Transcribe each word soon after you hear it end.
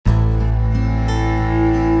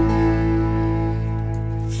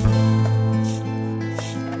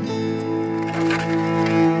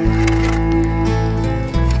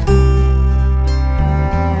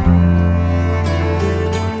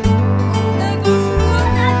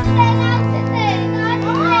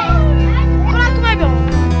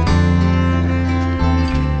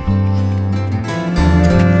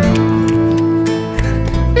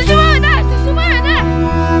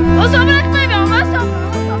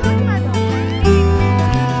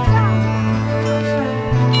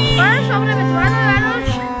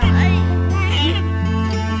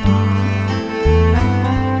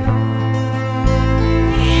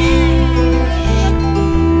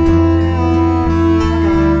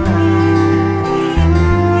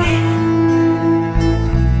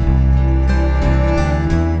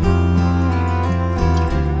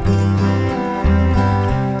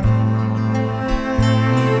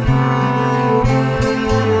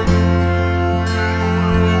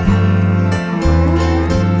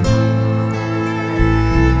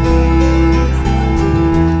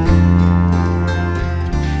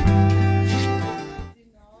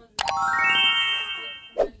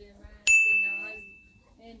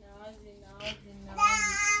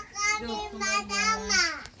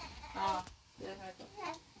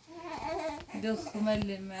دخم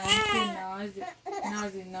المنس نازي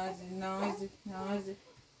نازي نازي نازي نازي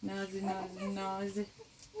نازي نازي نازي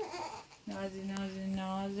نازي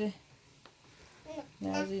نازي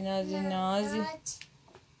نازي نازي نازي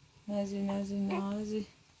نازي نازي نازي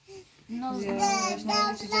نازي زیادش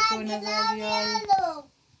نازی چیزا پر نظر بیایی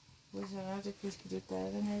باشم چه کش که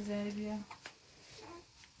دوتر به نظر بیا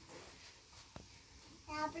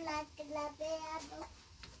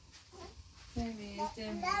تمیز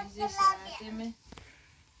تمیزی ساعتمه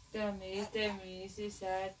تمیز تمیزی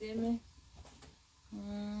ساعتمه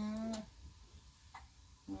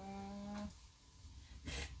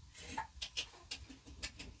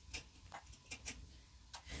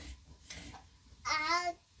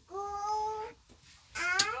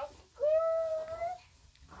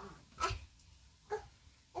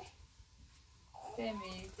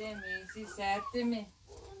تمیز تمیزی ساعتمه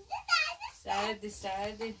سعدي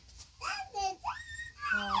سعدي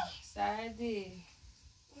سعدي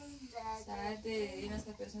سعدي y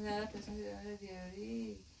nuestra persona de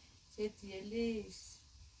teoría se tienes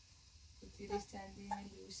standing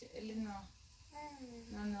لوش اللي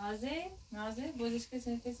نازي نازي بوزشكو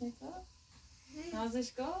سنكو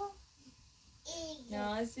نازشكو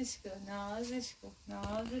نازشكو نازشكو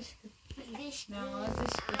نازشكو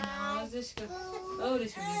نازشكو نازشكو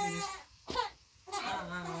اورشكو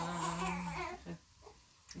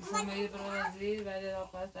Insomma io provo a scrivere, vedo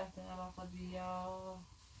qua testa nella faddia.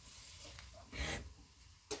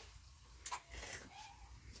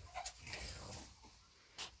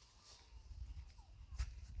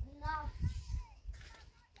 No.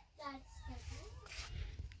 That's a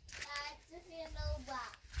little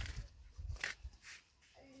back.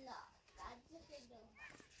 No, that's a little back.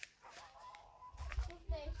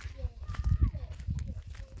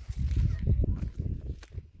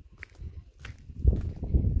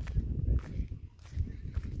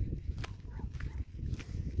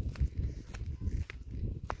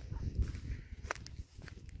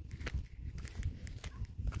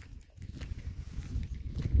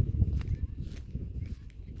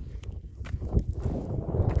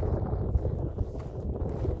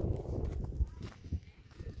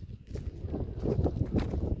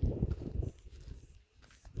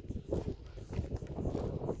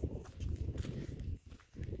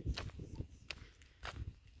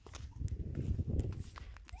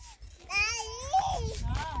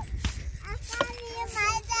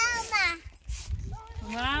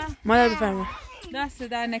 مادر بفرما دست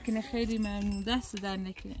در نکنه خیلی ممنون دست در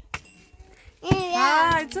نکنه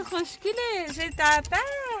های تو خوشگله چه تاتا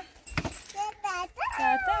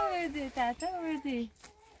تاتا وردی تاتا وردی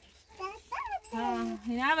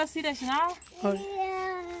اینا وسیلش نه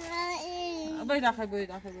باید داخل باید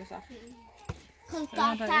داخل باید داخل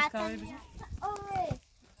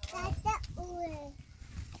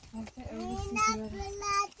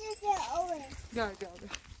گل گل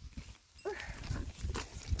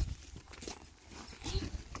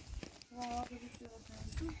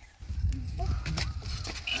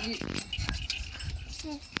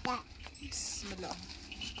بسم الله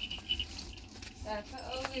ساعة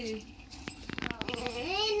أوي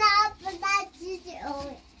هنا بدأت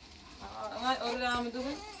أوي ما أقول لها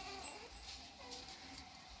مدوبة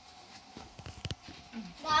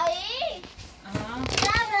داي أنا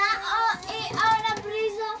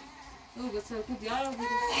بريزة بس كنت يعرف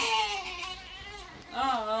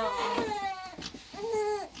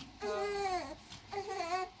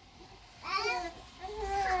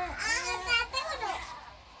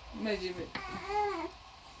ما يجيبه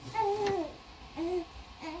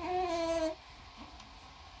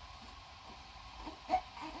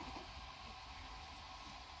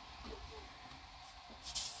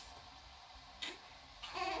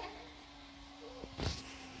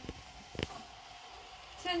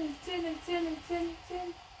تن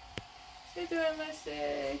چطور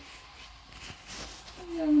مسه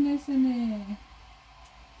یه نسنه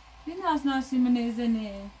این از ناسیم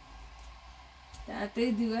نزنه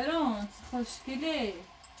تعطی دیگران خوشگله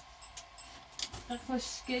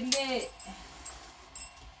خوشگله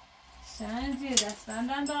شنجی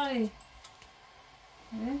دستان داری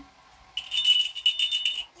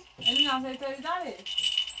این ناسه تاری داری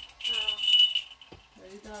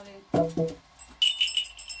داری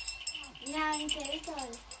Ja, ik weet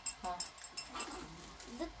het al.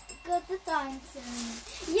 De dansen.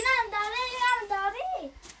 Je naam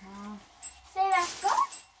Dari. Zeg dat goed?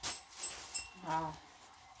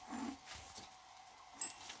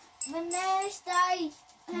 Wanneer sta je?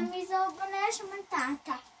 En wie zou wanneer is mijn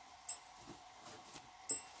tata?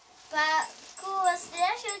 Pa, koe, als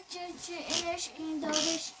je is in de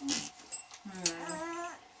rust.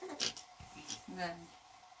 Nee.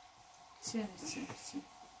 چه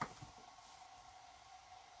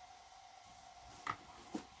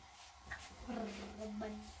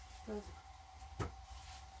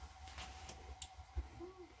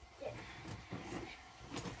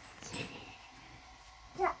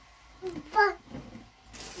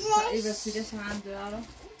ايه بس ليش عنده يعرف؟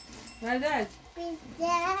 ولد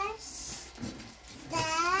بداش ده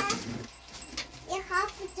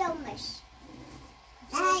يخاف تمش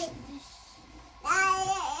لا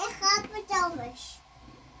يخاف تمش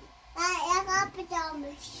لا يخاف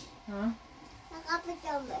تمش ها؟ يخاف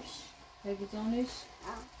تمش هيك بتونش؟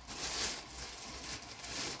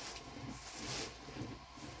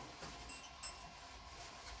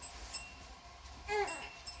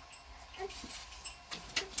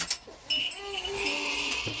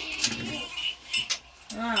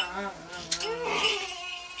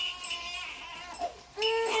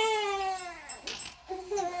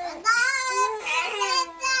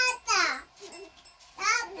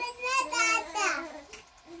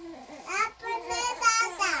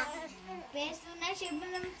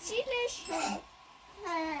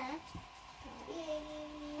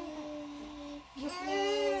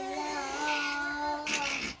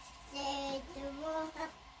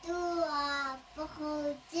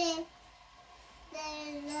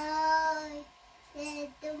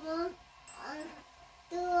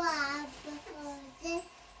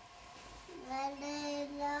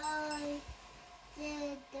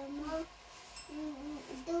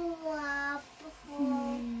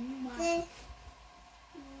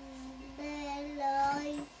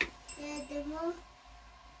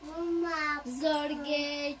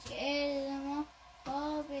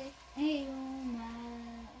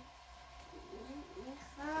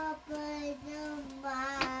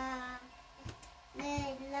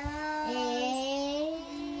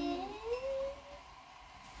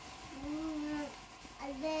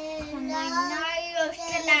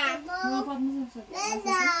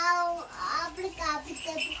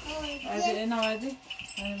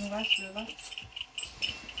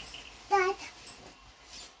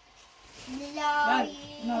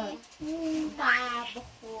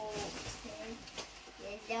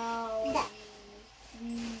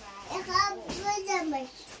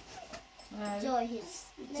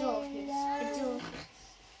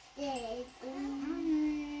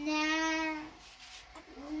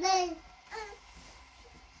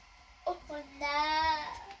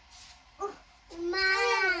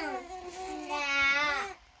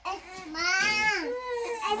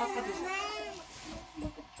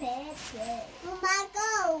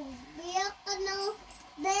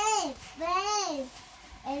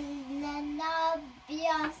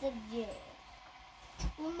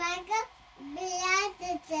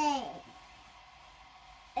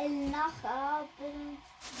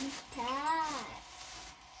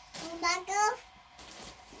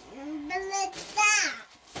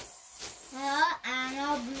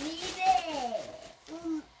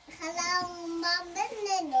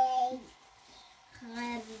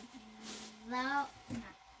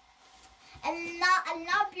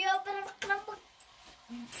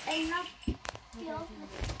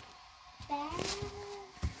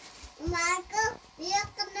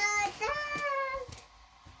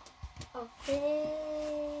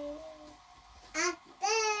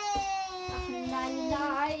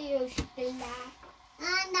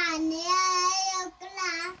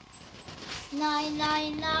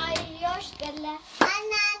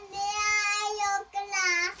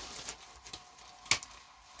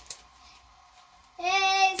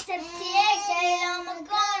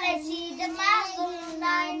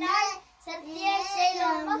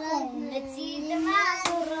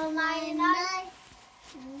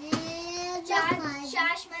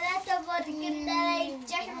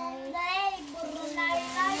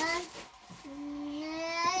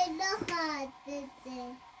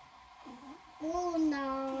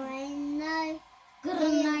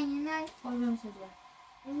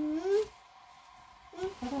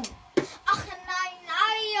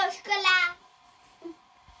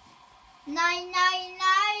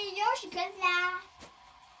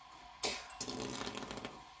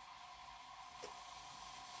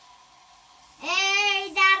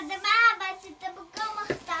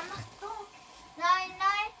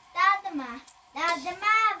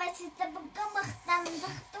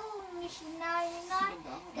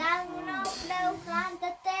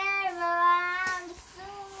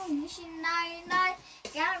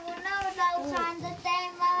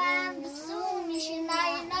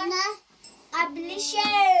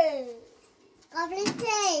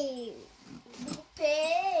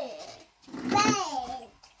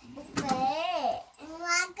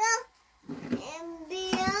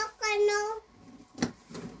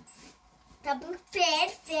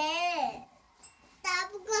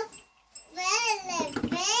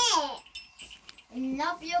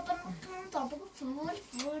 بیا کنم تا بگو فول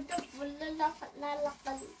لقل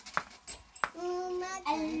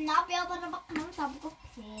النا بیا کنم تا بگو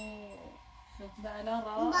شوف ده الان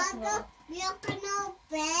راح بیا کنم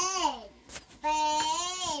بیل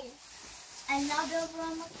النا بیا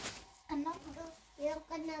کنم بیا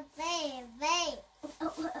کنم بیل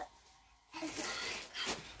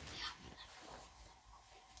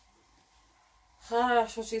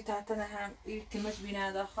خلاص شو شي تعتنا هم كمش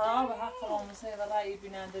بينادا خراب حق قوم سي براي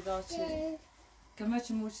بينادا داتشي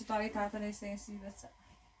كمش موشي طاري تعتنا يسينسي بس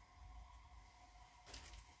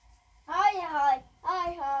هاي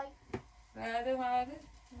هذا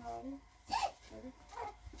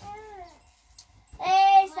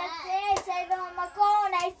ايه ستي لما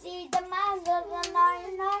كون عيسيد ما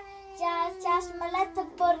زرنا جاس ملت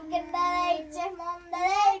برجندري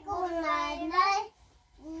جمندري كوناي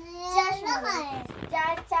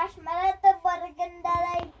جاس ملت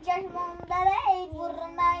برجندري جمندري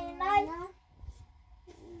برناي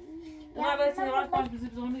لا بس يراش باش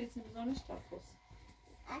بزبزوني بزبزونيش تفوس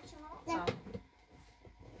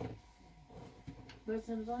بس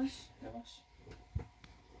بزبزونيش يراش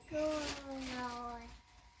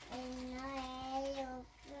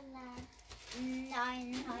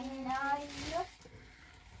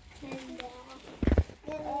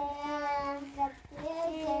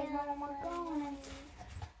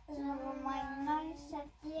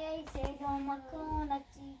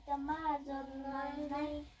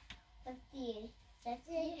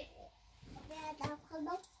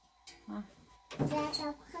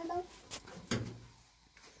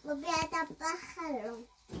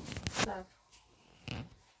طيب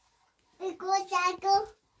Aku.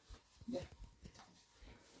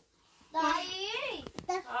 Dai.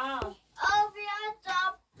 Avia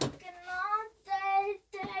kenal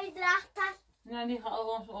drachten. يعني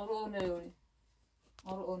خلاص أرونا يوري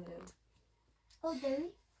أرونا يوري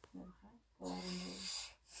Dai.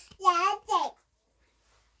 يا Ja,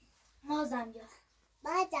 ما زنجا.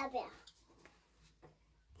 ما زنجا.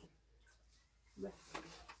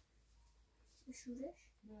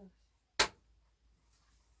 بشورش.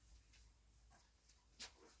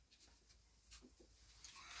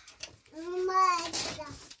 Mama.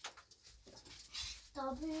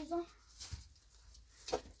 Tabii.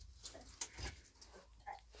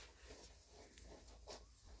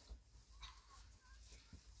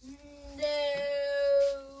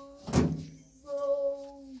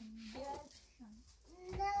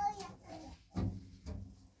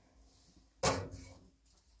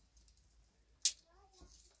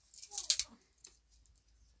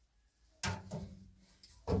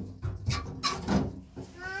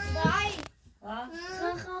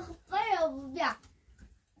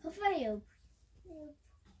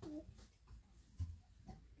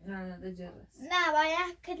 لا ده جرس لا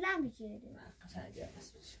بايا كلام بجيري عشان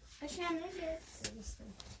جرس عشان نجلس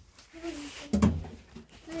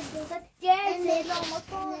جالس لو ما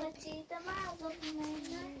كنت تمام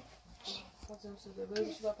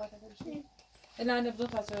إلا أنا بدون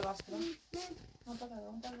تسوي راسك ما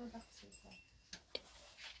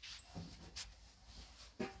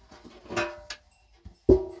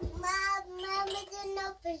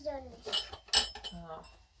بدنا بزني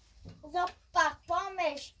زبط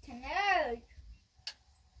pomyśl knöj.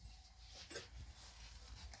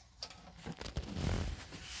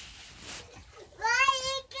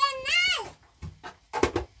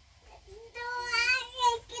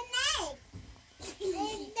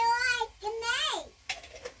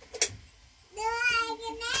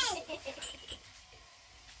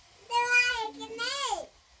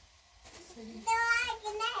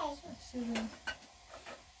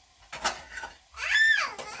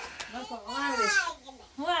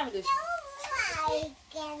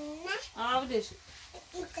 Avdish.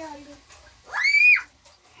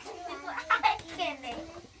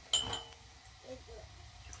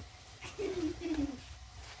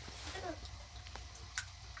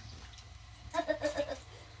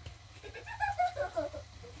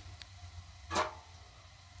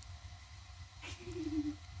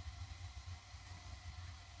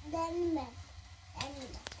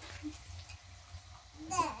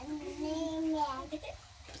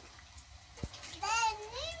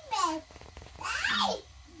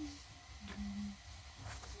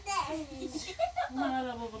 ما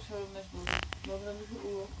لا بابا شو مشغول بابا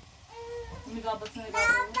مشغول مقابل سنة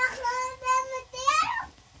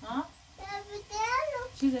ها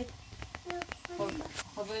شو زي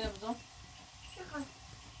خبينا بزون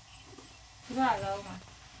لا ما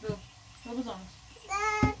دو بزون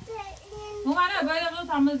مو معنا بايا بزون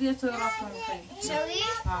تعمل دي تسوي راسك من الخير شوي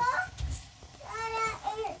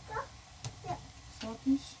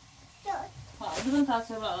صوتيش بدون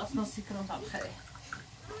تصویر راست نسی کنم تا بخیری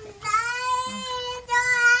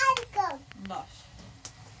باش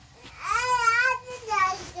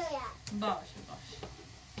باش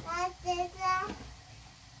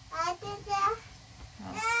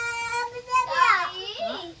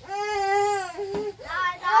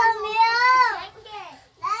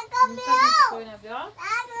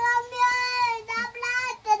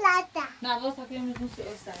نه باز تا کنیم نکنم سی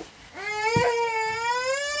استر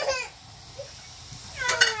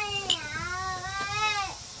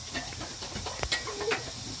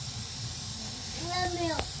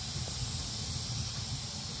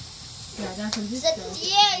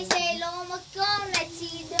Satye selom kometi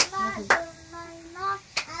dema dema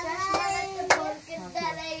chashmon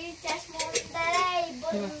bolgedare chashmon dare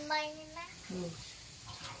bolmayna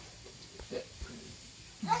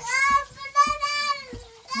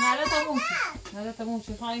نرى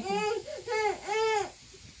تموشي خايفة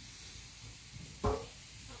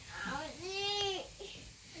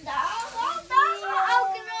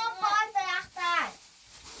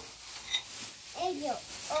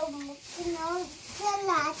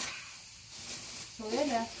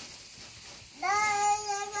سويلة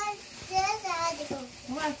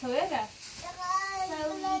ما سويلة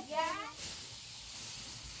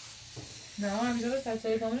لا ما بيجرس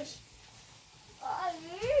هتسوي كاملش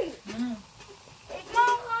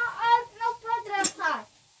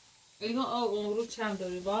اینا اون رو چند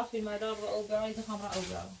داری با فیلم دار رو اوگرام اینا خمر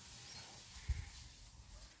اوگرام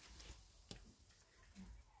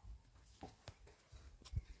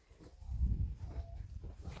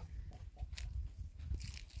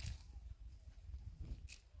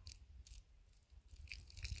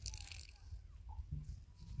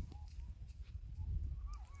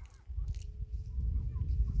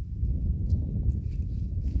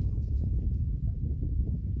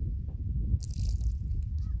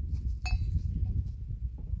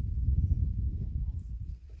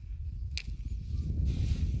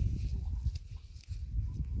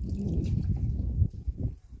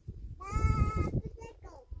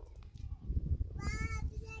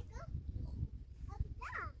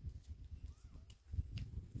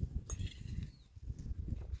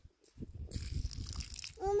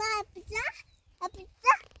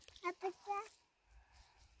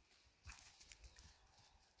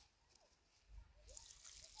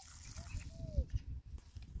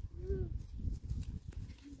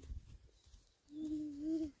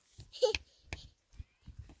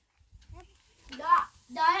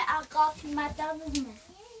دای آقا مادام من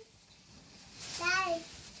دای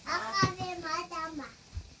آقا مادام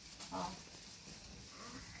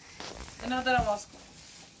اینا دارم واسه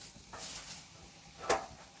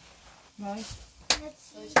باش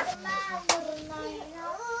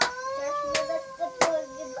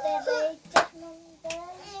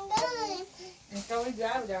Câu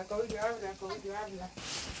giá rồi, câu giá rồi.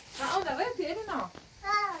 Sao đã biết thế nào?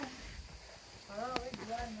 Biết gì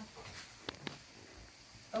đó.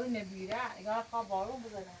 Ôi này bị ra, cái kho bò luôn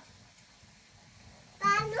bây giờ nè.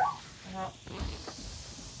 Ba lúc.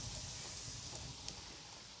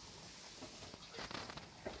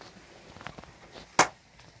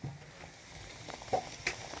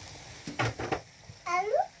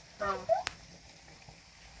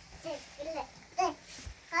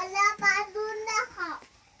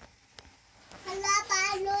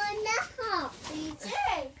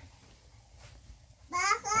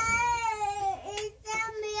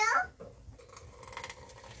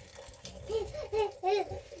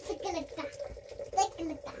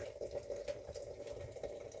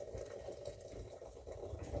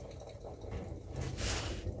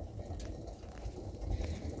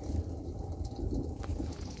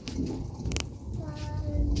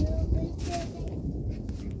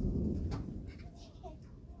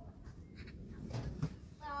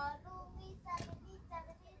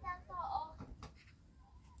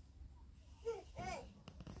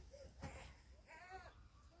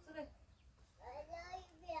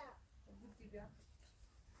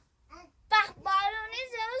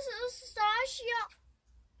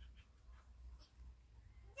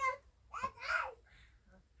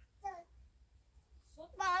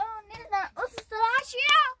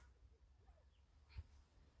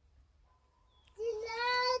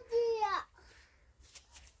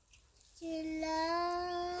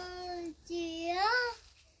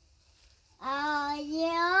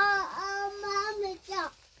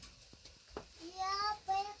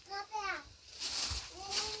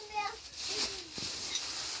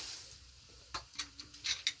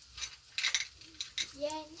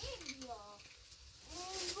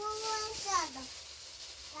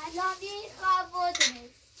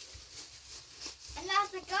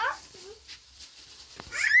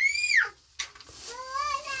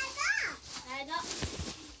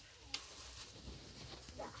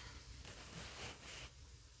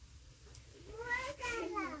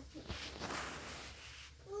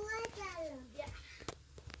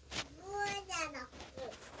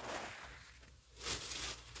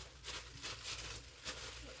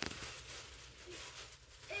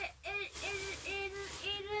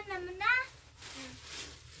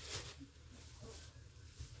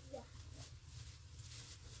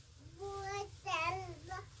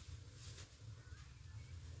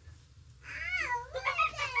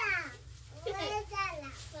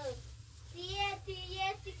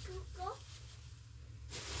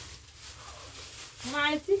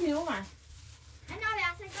 اومد تیکی اومد. انا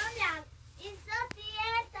بیا سکان بیا. این صوتیه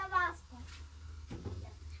تواس کن.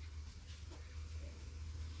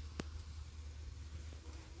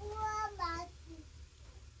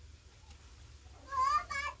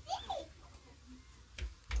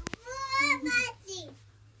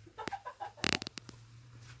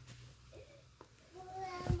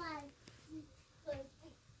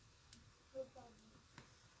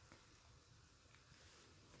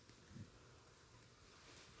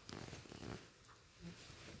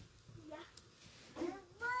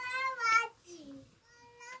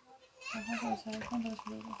 مثلا بخوام تای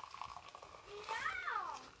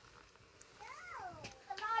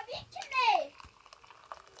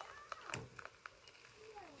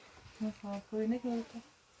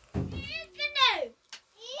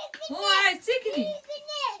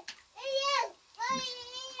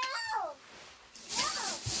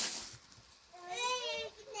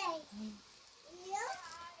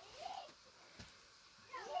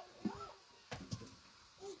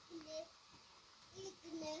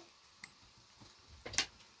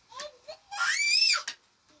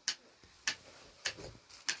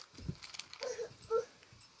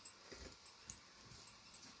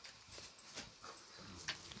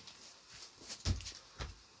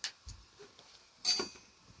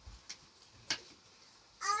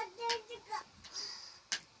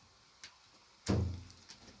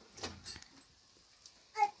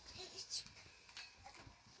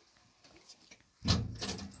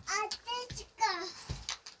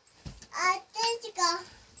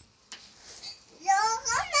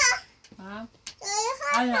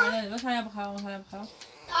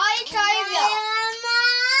بیا.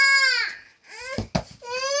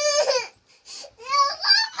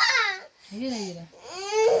 یه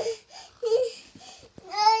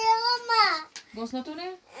گوش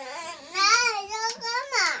نتونه؟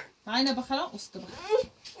 نه بخرم است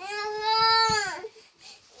بخرم.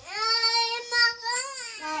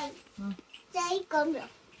 جای کامیو.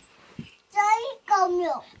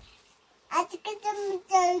 از کدوم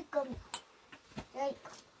جای کامیو.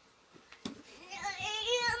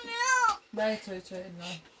 برای توی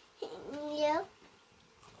نه.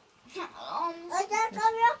 Ja. Och där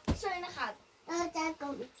kommer jag så in i själv. Och där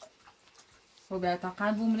kommer. خب تا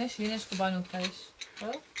قلب بومونه شیرش که بانو کردش.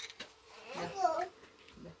 خب؟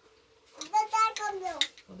 där kommer jag.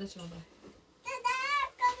 خب چه اون؟ där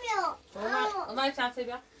kommer jag. اون چند تا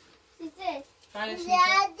بیا؟ Sitter. برای شیرش.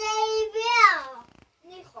 Ja, det blir.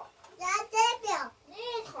 Ni kom. Ja, det blir. Ni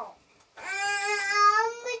kom.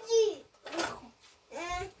 Amji. Ni kom.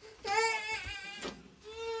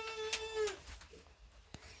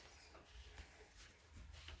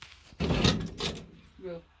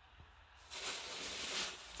 برو.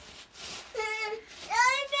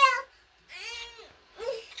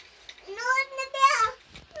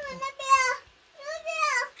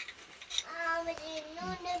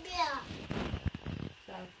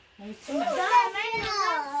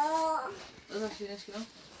 شیرش کنم.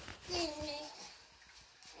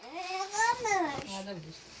 هذا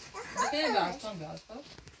بديش. اوكي بعد كم بعد خلاص.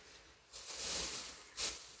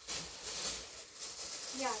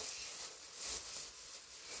 Ja.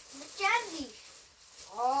 Candy.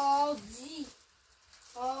 Oh, zi.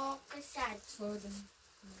 Oh, kesad. صودا.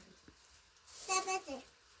 Tabate.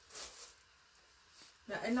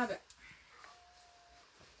 لا النبع.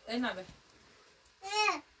 النبع.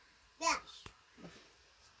 Ja.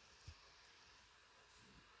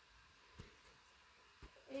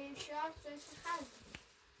 شاید سویس خلق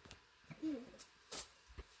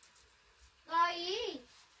دایی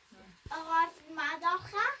آقا فیلم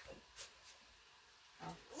داخل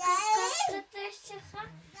کستش چخه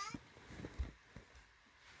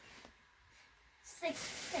سک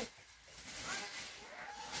سک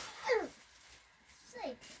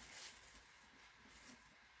سک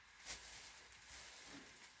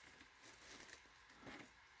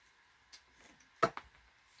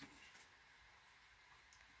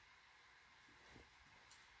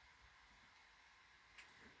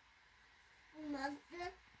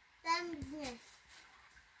También.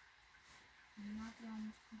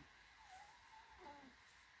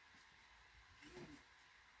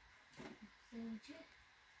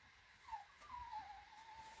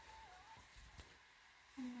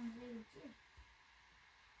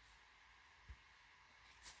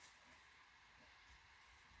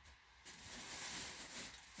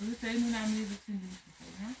 Onu senin önemli bir düşündüğün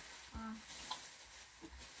ha?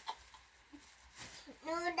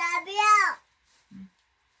 Nunabia.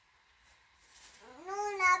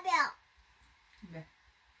 Nunabia. Ne?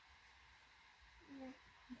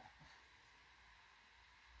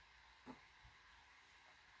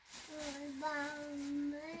 Bang.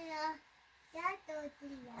 Bah.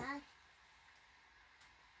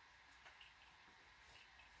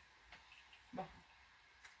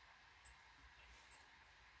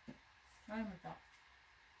 Allez, maintenant.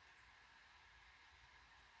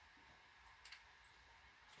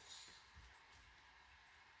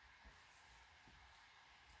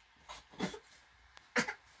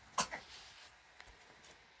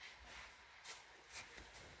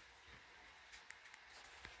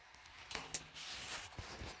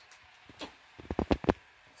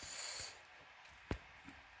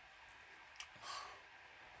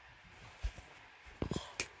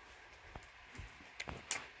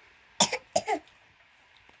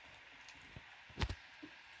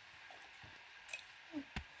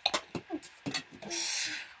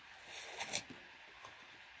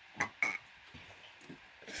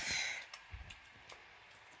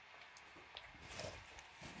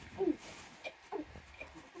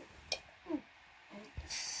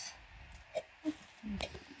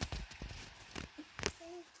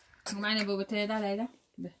 Mana bu betulnya dah lah dah.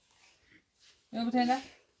 Ini betulnya dah.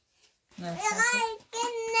 Nah.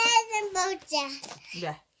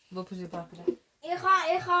 Ja, bu pusing apa dah? Ik ga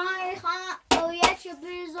Ojetjes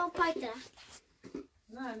bus op pakken.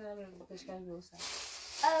 Nah, dus kan je staan.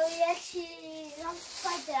 Ojetjes op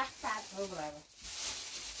pakken staat. Overblijven.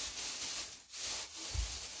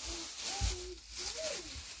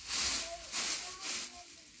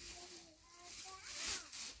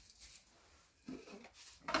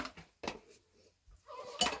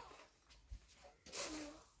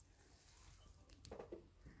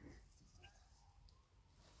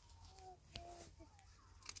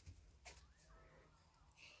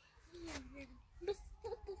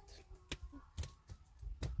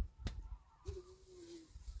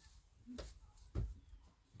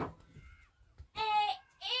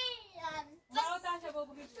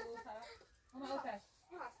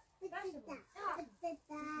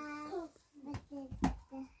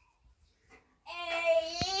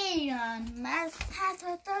 Mas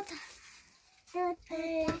tot.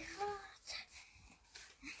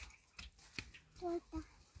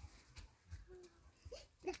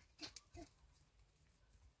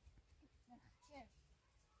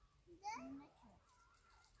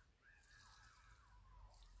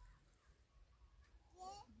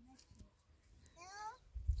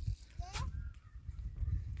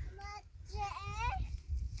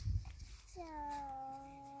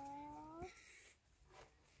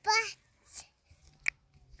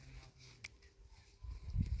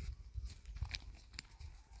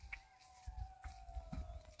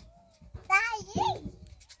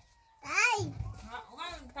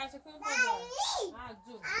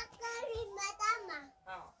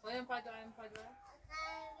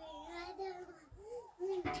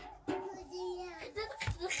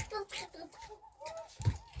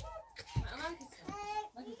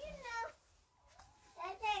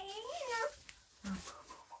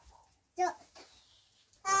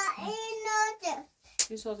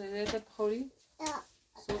 Zo, dit heb je ja.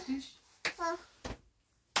 Sofies? Ja.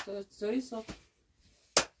 Sorry, Sof.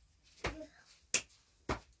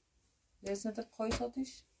 Jij zet het gooi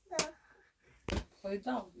sofies? Ja. Gooi het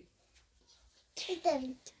dan weer. Ik denk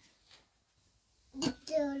niet.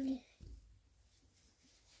 Dolly.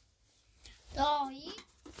 Dolly.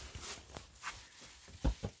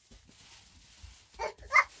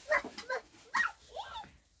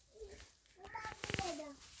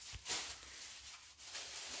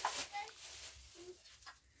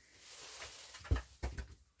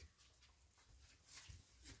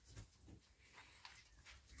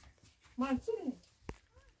 Maar zie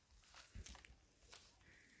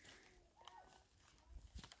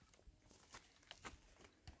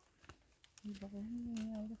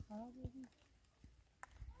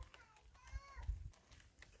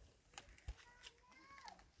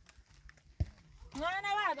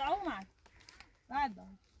أنا بعد عمر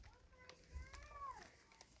بعد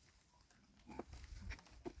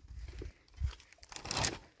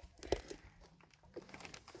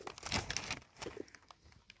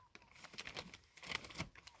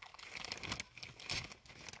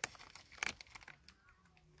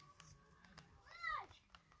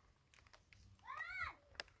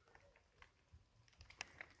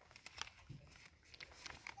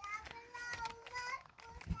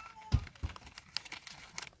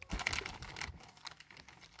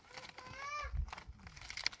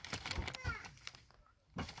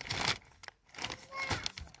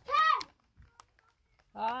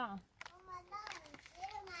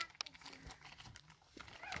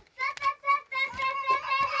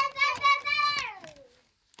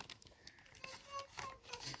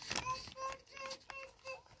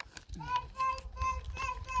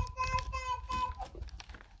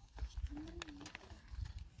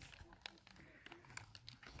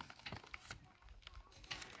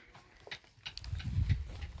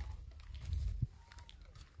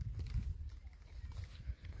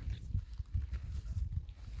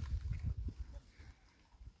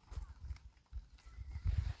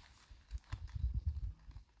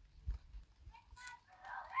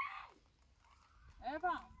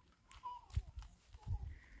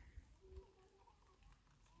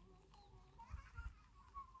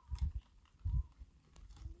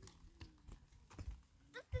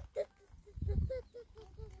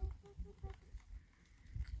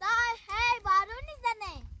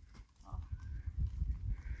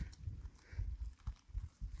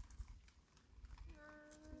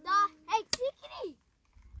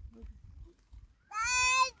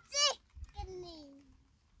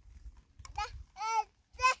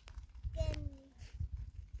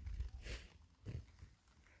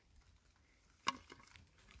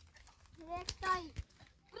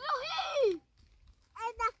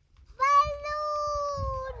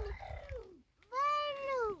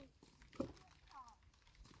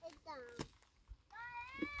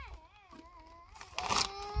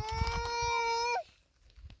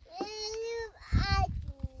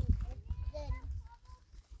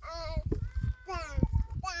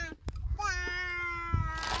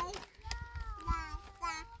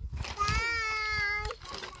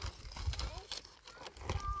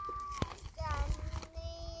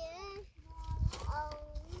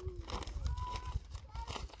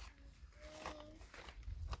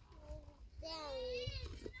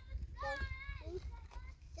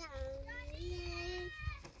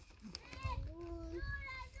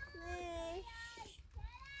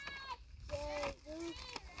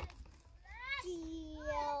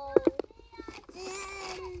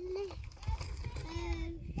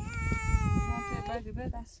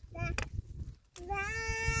That's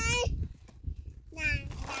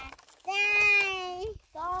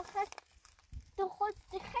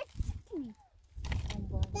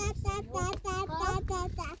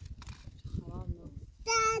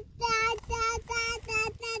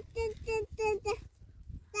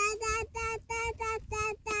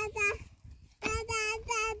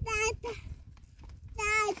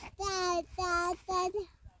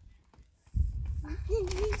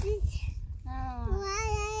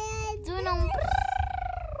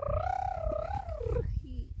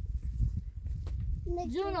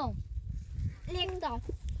Juno, leg dan.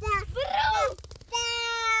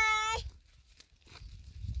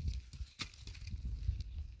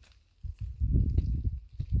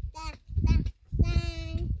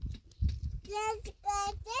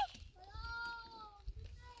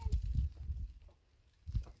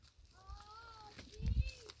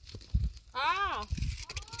 Ah.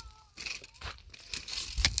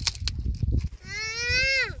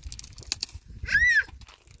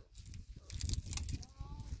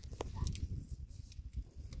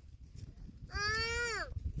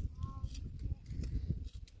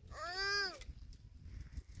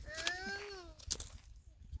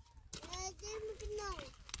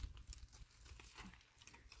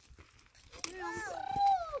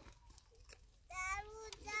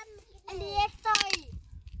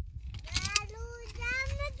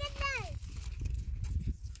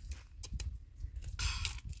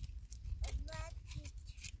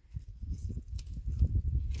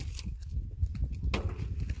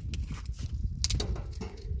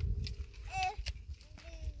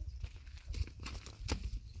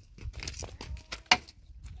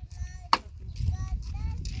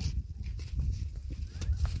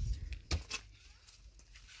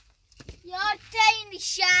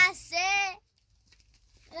 نشسته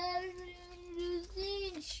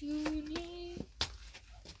روزین شونی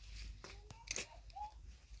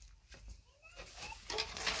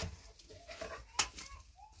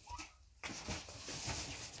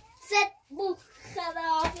ست بو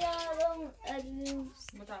خراب یارم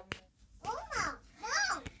روز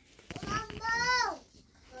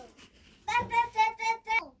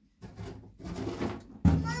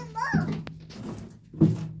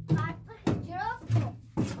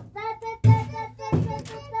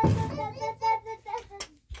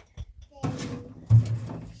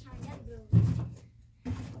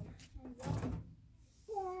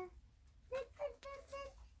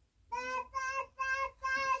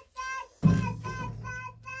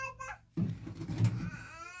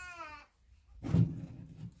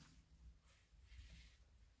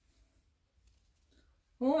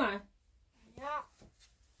Hoor. Ja.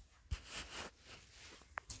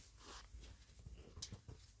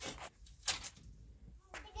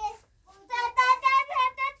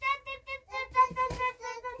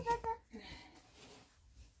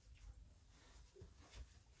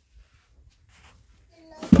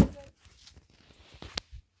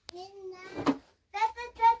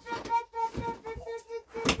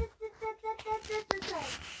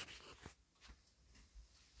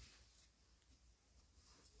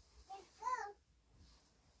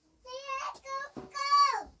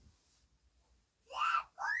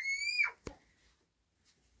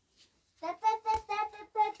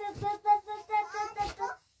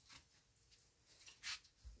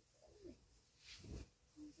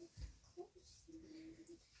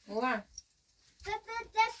 Hoor.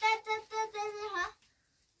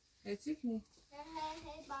 Weet ik niet.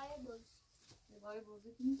 Hey, Bibles. De Bijbel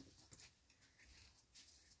zit niet.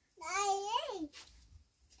 Nee.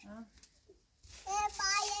 Ja.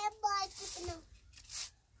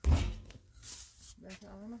 Welke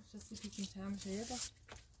allemaal? Dat zit ik niet samen zeggen.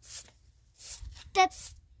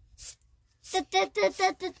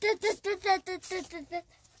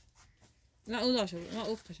 نه او داشته بود. نه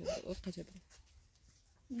او قچه بود.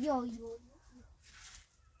 یو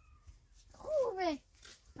خوبه.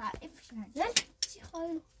 تعریفش ندن. چی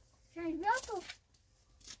خواهی؟ شاید بیا تو.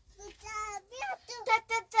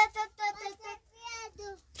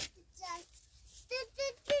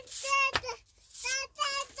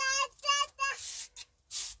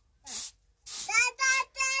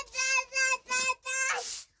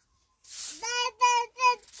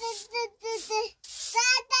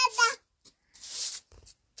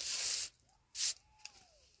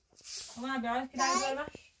 ما بیاید که داریم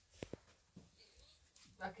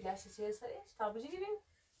ما کلاس چیه سریش تابجی گیریم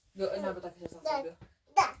بیا اینا بتا کلاس سر بیا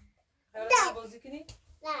خیلی بازی کنی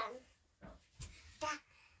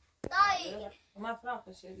دایی ما فراغ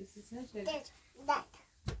بشه دیسیسن چه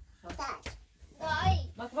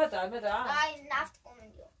دایی ما کبار بده دایی نفت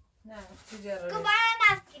کنید نه تجاره کبار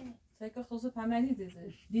نفت کنید سایکا خصوص پامانی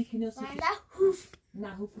دیده دیکنی سوی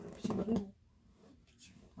نه هوف پیش مریم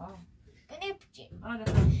کنی پچه آره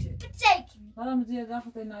خیلی پچه کنی دارم زیاد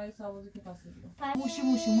داخل نای سوازی که پاسه بیام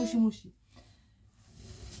موشی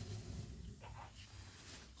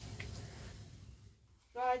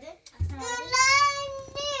راده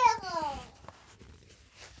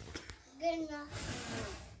گنا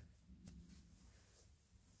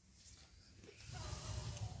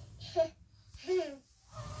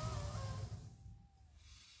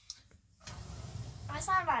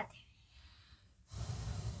اصلا بعد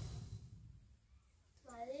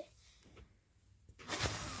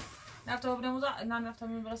نفتا ببرم نه نفتا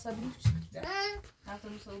من برای سبیلش نفتا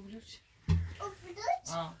من سبیلش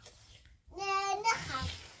آه نه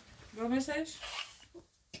برو میسش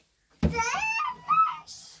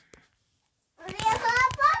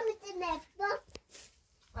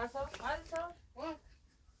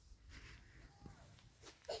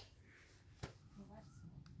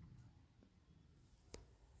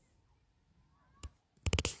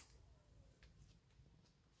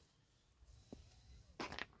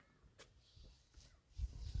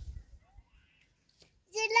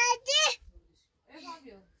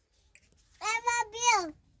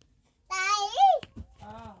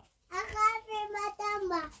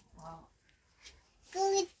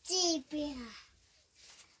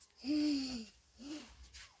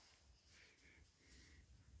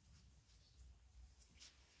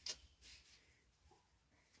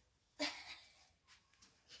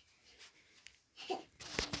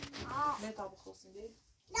نه تا بخورسین دی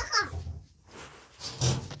نخوام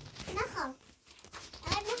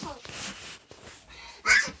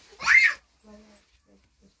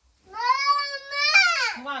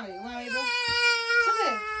مامی بو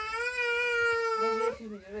چه نه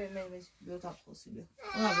جوری میشه بیا تا بخورسین بیا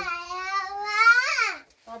مامی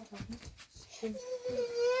تا بخورسین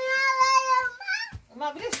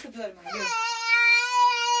ما بلیش کدوم من